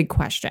was the big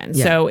question.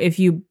 Yeah. So if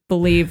you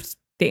believed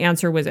the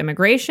answer was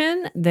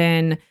immigration,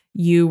 then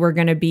you were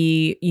going to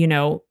be,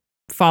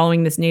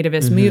 following this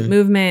nativist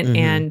movement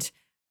and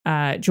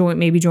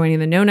maybe joining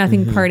the Know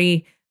Nothing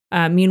Party.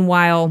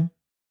 Meanwhile,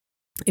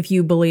 if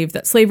you believed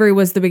that slavery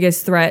was the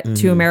biggest threat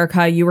to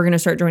America, you were going to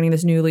start joining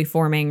this newly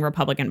forming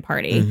Republican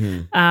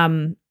Party.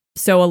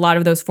 So a lot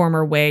of those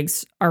former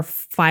Whigs are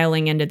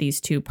filing into these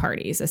two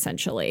parties,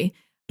 essentially.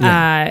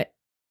 Yeah.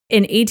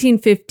 In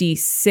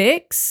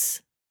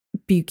 1856...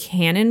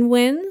 Buchanan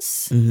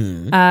wins,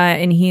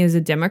 and he is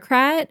a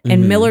Democrat.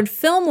 And Millard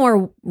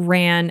Fillmore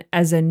ran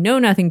as a Know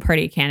Nothing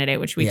Party candidate,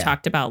 which we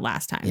talked about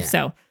last time. Yeah.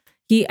 So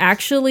he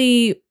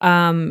actually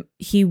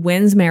he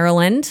wins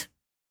Maryland.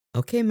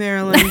 Okay,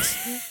 Maryland.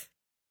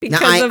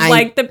 Because of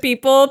the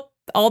people,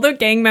 all the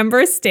gang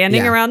members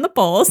standing around the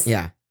polls.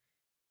 Yeah.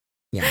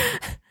 Yeah.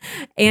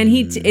 And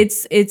he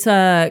gets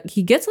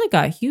like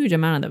a huge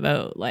amount of the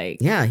vote. Like,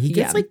 yeah, he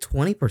gets like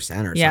 20% or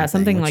something. Yeah,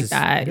 something like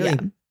that. Really yeah.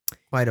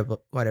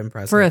 Quite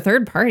impressive. For a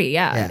third party,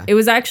 yeah. It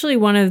was actually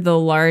one of the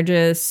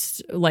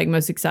largest, like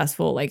most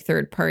successful, like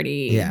third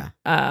parties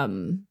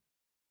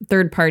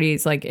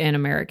like in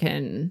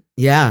American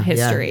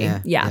history.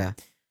 Yeah.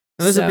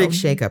 It was a big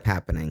shakeup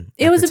happening.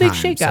 It was a big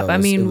shakeup. I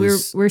mean,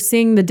 we're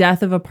seeing the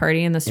death of a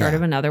party and the start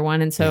of another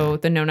one. And so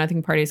the Know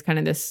Nothing Party is kind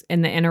of this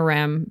in the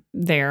interim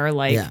there,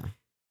 like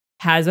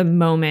has a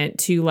moment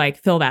to like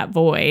fill that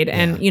void.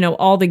 And, you know,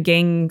 all the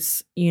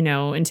gangs, you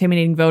know,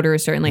 intimidating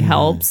voters certainly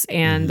helps.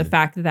 And the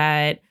fact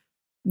that,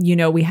 you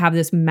know, we have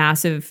this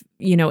massive,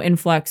 you know,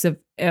 influx of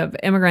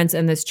immigrants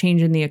and this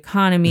change in the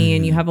economy.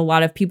 And you have a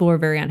lot of people who are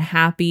very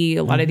unhappy.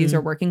 A lot of these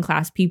are working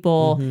class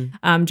people.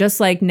 Just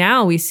like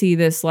now we see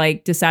this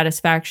like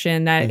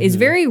dissatisfaction that is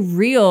very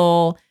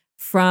real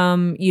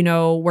from, you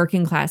know,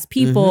 working class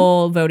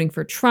people voting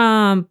for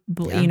Trump.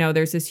 You know,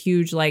 there's this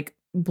huge like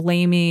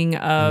blaming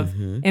of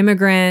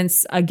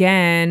immigrants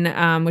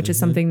again, which is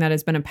something that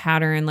has been a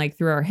pattern like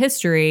through our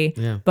history.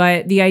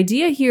 But the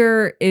idea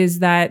here is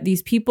that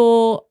these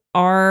people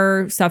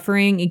are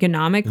suffering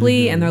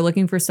economically and they're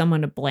looking for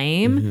someone to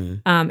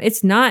blame.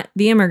 It's not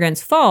the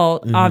immigrants'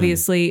 fault.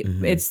 Obviously,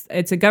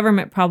 it's a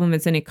government problem.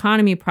 It's an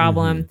economy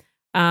problem.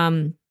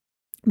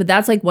 But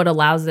that's like what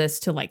allows this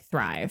to like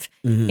thrive.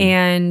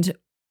 And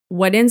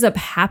what ends up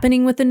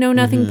happening with the Know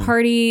Nothing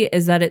Party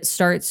is that it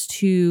starts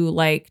to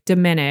like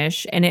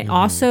diminish. And it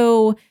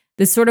also,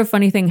 this sort of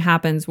funny thing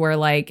happens where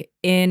like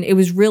it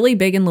was really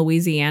big in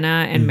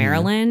Louisiana and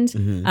Maryland.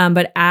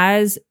 But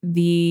as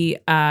the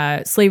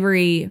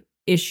slavery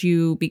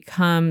issue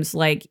becomes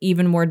like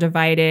even more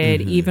divided,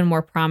 even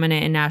more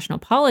prominent in national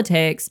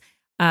politics,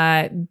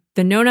 the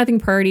Know Nothing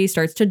Party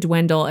starts to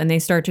dwindle and they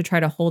start to try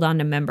to hold on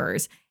to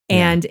members.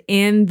 And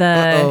in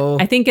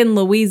I think in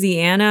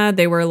Louisiana,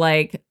 they were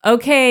like,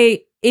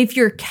 okay, if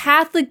you're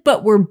Catholic,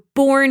 but were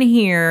born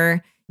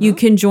here, you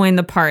can join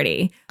the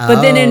party.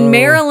 But then in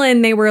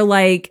Maryland, they were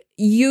like,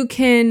 you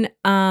can,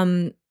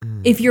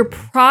 if you're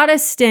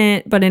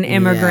Protestant, but an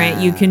immigrant,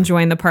 you can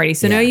join the party.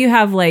 So now you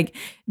have like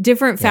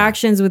different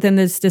factions within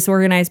this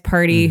disorganized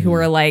party who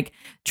are like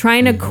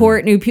trying to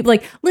court new people.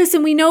 Like,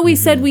 listen, we know we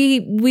said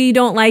we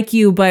don't like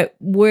you, but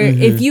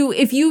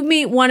if you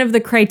meet one of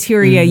the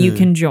criteria, you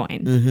can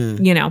join.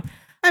 You know,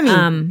 I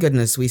mean,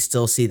 goodness, we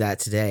still see that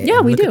today.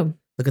 Yeah, we do.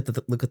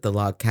 Look at the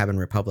log cabin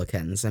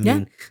Republicans. I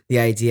mean, the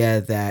idea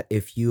that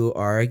if you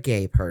are a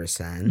gay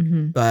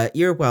person, but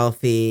you're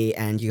wealthy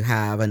and you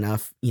have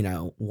enough, you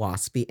know,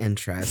 waspy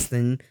interest,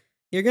 then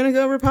you're going to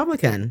go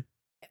Republican.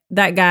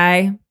 That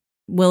guy,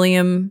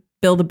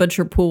 Bill the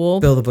Butcher Poole.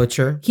 Bill the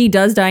Butcher. He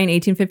does die in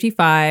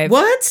 1855.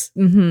 What?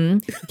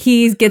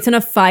 He gets in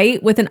a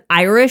fight with an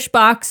Irish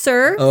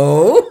boxer.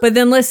 Oh. But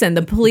then listen,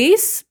 the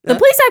police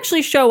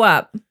actually show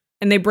up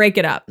and they break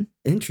it up.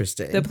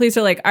 Interesting. The police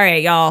are like, all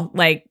right, y'all,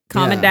 like,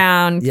 calm it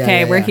down.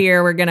 Okay, we're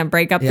here. We're going to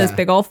break up this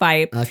big old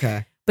fight.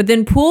 Okay. But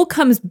then Poole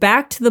comes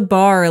back to the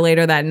bar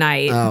later that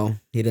night. Oh,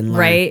 he didn't learn.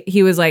 Right?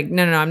 He was like,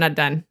 no, I'm not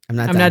done. I'm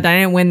not done. I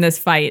didn't win this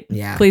fight.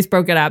 Yeah. Police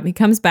broke it up. He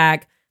comes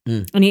back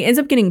and he ends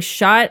up getting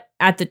shot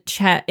at the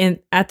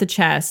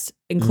chest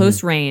in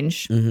close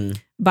range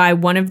by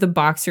one of the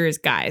boxer's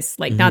guys.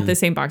 Like, not the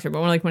same boxer,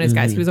 but one of his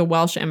guys. He was a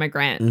Welsh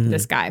immigrant,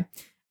 this guy.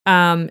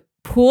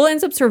 Poole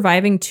ends up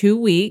surviving 2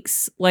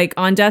 weeks, like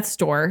on death's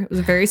door. It was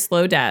a very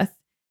slow death,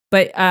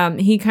 but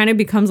he kind of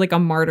becomes like a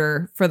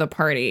martyr for the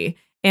party.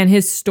 And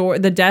his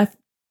death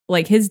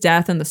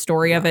and the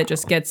story of it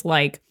just gets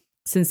like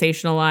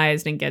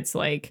sensationalized and gets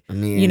like,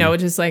 you know,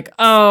 just like,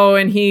 oh,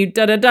 and he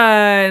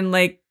da-da-da, and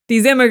like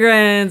these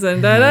immigrants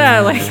and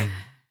da-da, like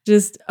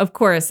just, of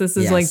course, this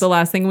is like the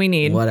last thing we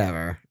need.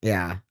 Whatever.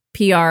 Yeah.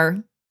 PR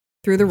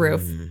through the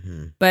roof.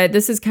 But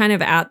this is kind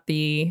of at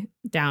the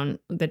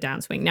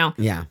downswing. Now,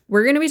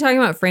 we're going to be talking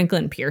about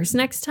Franklin Pierce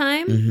next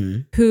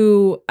time,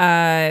 who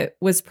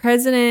was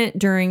president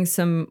during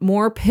some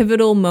more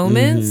pivotal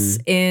moments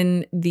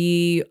in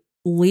the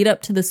lead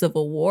up to the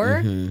Civil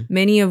War,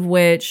 many of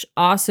which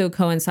also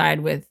coincide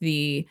with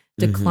the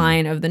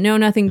decline of the Know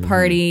Nothing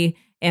Party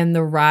and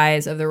the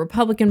rise of the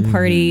Republican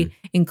Party,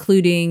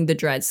 including the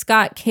Dred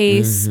Scott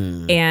case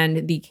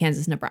and the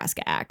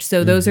Kansas-Nebraska Act.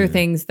 So those are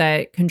things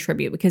that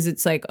contribute, because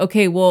it's like,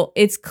 okay, well,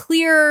 it's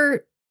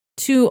clear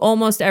to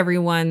almost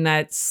everyone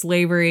that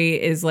slavery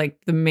is like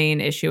the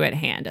main issue at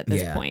hand at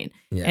this point.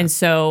 And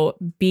so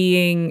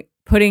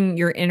putting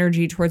your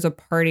energy towards a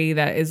party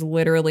that is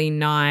literally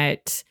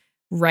not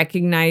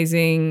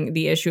recognizing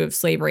the issue of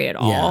slavery at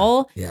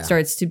all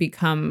starts to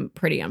become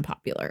pretty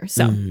unpopular.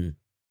 So,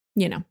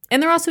 you know,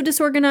 and they're also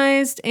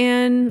disorganized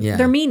and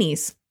they're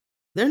meanies.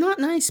 They're not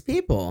nice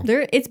people.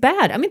 It's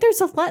bad. I mean,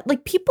 there's a lot,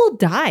 like, people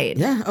died.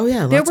 Yeah. Oh,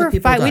 yeah. Lots of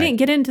people died. We didn't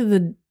get into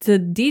the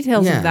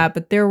details of that,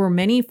 but there were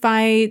many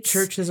fights.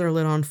 Churches are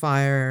lit on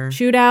fire.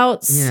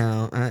 Shootouts.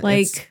 Yeah.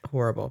 Like, it's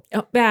horrible.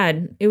 Oh,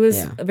 bad. It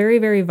was a very,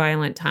 very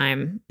violent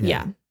time.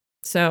 Yeah.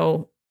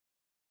 So.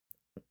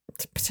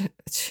 It's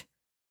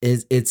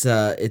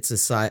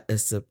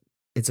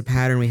a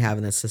pattern we have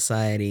in the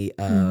society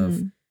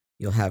of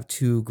you'll have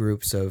two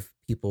groups of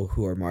people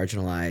who are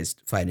marginalized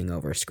fighting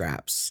over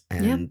scraps,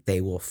 and they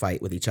will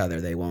fight with each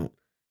other. They won't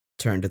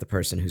turn to the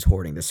person who's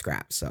hoarding the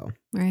scraps. So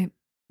right.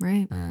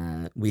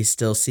 We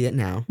still see it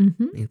now.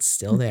 It's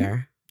still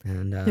there.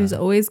 And there's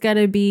always got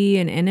to be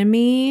an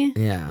enemy.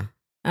 Yeah.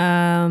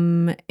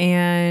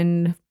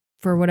 And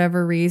for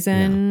whatever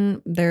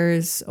reason,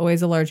 there's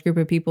always a large group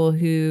of people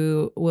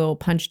who will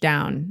punch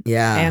down.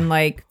 Yeah. And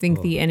like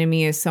think the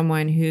enemy is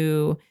someone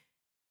who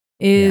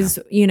is,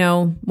 you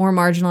know, more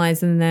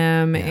marginalized than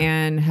them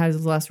and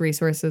has less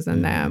resources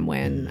than them,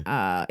 when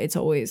it's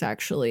always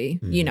actually,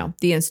 you know,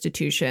 the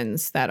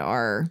institutions that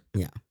are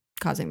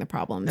causing the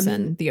problems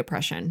and the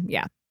oppression.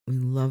 Yeah. We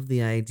love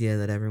the idea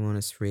that everyone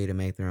is free to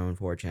make their own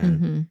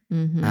fortune.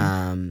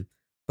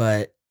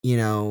 But, you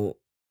know,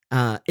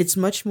 it's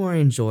much more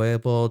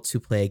enjoyable to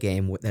play a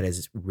game that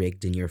is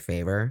rigged in your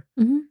favor.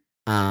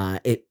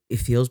 It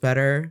feels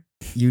better.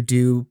 You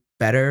do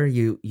better.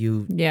 You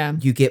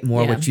get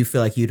more what you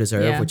feel like you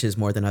deserve, which is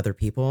more than other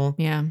people.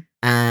 Yeah.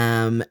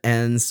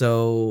 And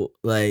so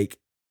like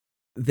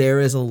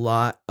there is a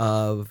lot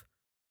of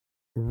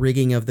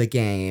rigging of the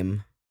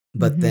game,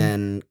 but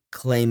then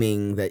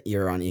claiming that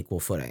you're on equal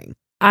footing.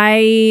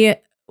 I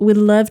would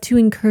love to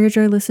encourage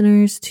our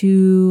listeners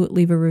to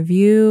leave a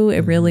review.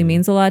 It really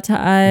means a lot to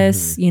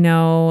us. You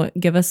know,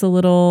 give us a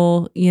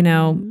little, you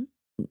know,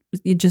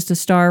 just a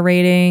star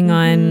rating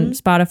on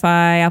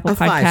Spotify, Apple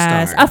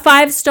Podcasts. A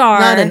 5-star.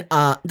 Not an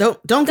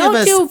don't give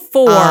us do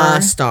 4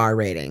 a star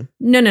rating.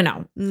 No.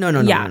 No.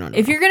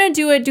 If you're gonna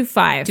do it, do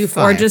 5. Do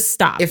 5. Or just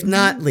stop. If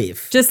not,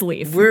 leave. Just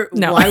leave.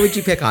 Why would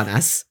you pick on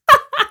us?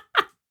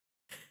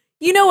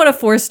 You know what a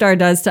 4-star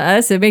does to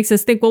us? It makes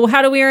us think, well,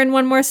 how do we earn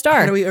 1 more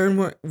star? How do we earn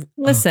more?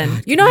 Listen,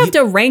 you don't have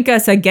to rank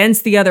us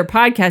against the other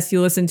podcasts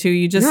you listen to.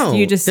 You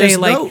just say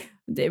like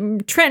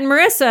Trent and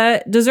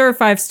Marissa deserve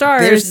 5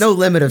 stars. There's no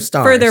limit of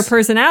stars for their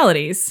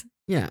personalities.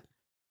 Yeah.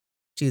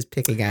 She's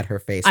picking at her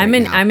face. I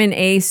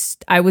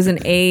was an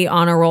A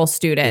honor roll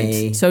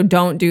student. So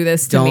don't do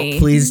this to me.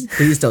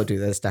 Please don't do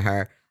this to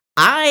her.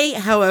 I,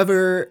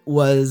 however,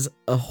 was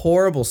a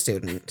horrible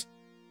student.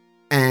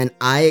 And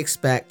I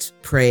expect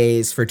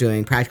praise for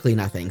doing practically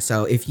nothing.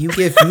 So if you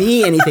give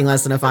me anything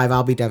less than a 5,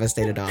 I'll be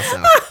devastated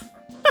also.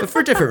 But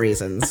for different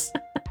reasons.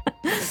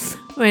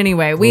 Well,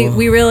 anyway,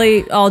 we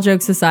really, all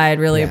jokes aside,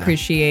 really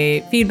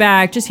appreciate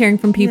feedback. Just hearing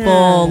from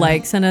people.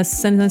 Like send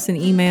us an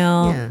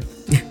email. Yeah.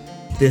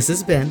 This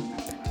has been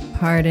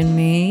Pardon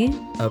Me,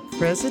 a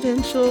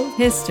Presidential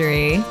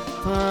History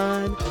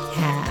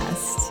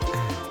Podcast.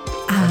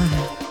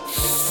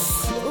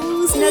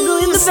 Snuggle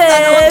in the bed.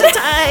 Snuggle at the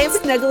time.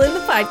 Snuggle in the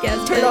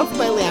podcast. Turn off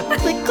my lamp.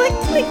 Click, click,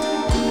 click.